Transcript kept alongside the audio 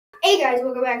Hey guys,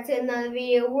 welcome back to another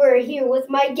video. We're here with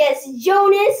my guest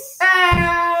Jonas.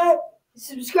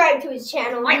 Subscribe to his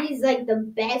channel. He's like the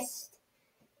best.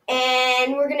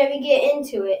 And we're gonna get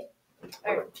into it.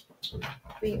 Alright.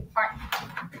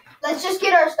 Let's just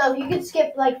get our stuff. You can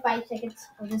skip like 5 seconds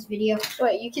of this video.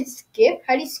 What, you can skip?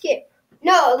 How do you skip?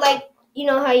 No, like you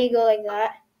know how you go like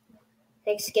that?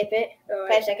 Like skip it. Oh,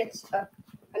 5 seconds. I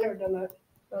never done that.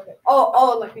 Okay.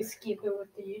 Oh, like we skip it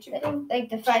with the YouTube thing? Like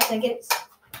the 5 seconds.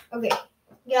 Okay.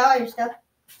 Get all your stuff.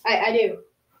 I do.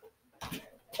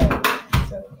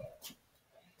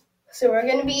 So we're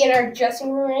gonna be in our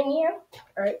dressing room right now.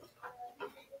 Alright.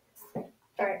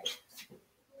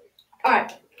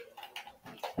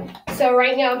 So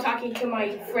right now I'm talking to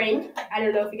my friend. I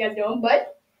don't know if you guys know him,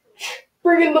 but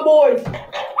bring in the boys.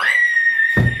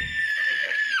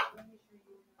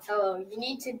 Hello. You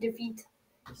need to defeat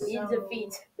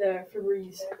the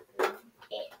Febreze.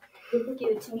 Give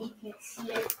it to me.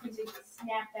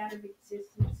 Snapped out of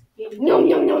existence. No.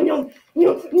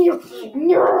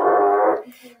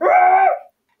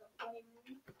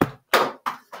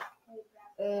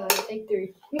 Take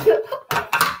 3.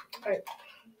 What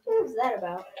was that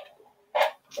about?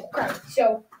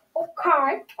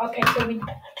 Okay,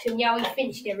 so now we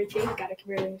finished everything. Gotta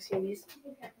really see these.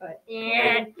 But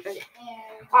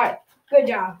alright, good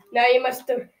job. Now you must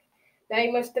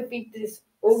defeat this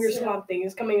ogre swamp thing.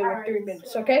 It's coming in like 3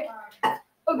 minutes, okay?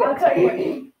 Okay, I'll tell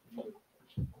you what.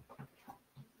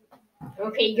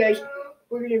 Okay, guys,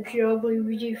 we're gonna probably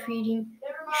be defeating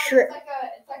Shrimp.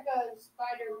 It's like a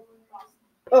spider.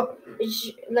 Oh,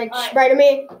 it's like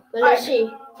Spider-Man. Let's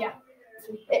see. Yeah.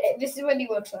 This is what he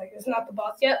looks like. It's not the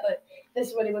boss yet, but this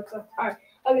is what he looks like. Alright,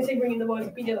 I'm gonna say bring in the boys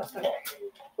like we did last time.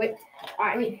 Wait.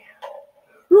 Alright,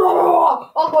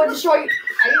 I'll go and destroy you.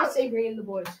 I'm gonna say bring in the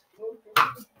boys.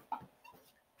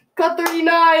 Cut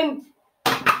 39!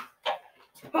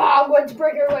 I'm going to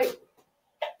break her way.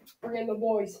 Bring in the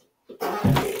boys.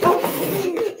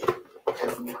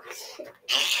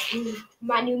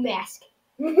 My new mask.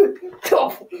 We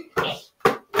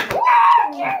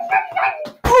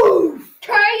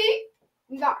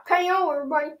got KO,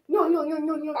 everybody. No.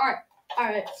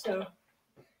 Alright, so if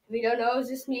you don't know, it's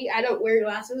just me. I don't wear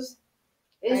glasses.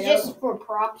 It's just for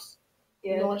props.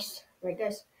 Yeah. Noise. Right,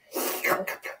 guys?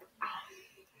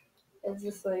 It's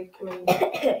just like,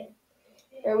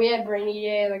 we had Brainy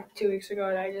Day like 2 weeks ago,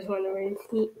 and I just wanted to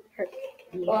meet her.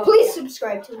 Well, Please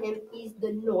subscribe to him. He's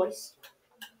the noise.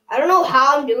 I don't know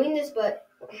how I'm doing this, but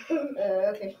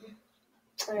okay.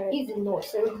 Alright. he's the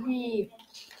noise.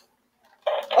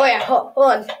 Oh yeah, hold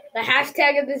on. The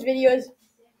hashtag of this video is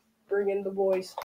bring in the boys.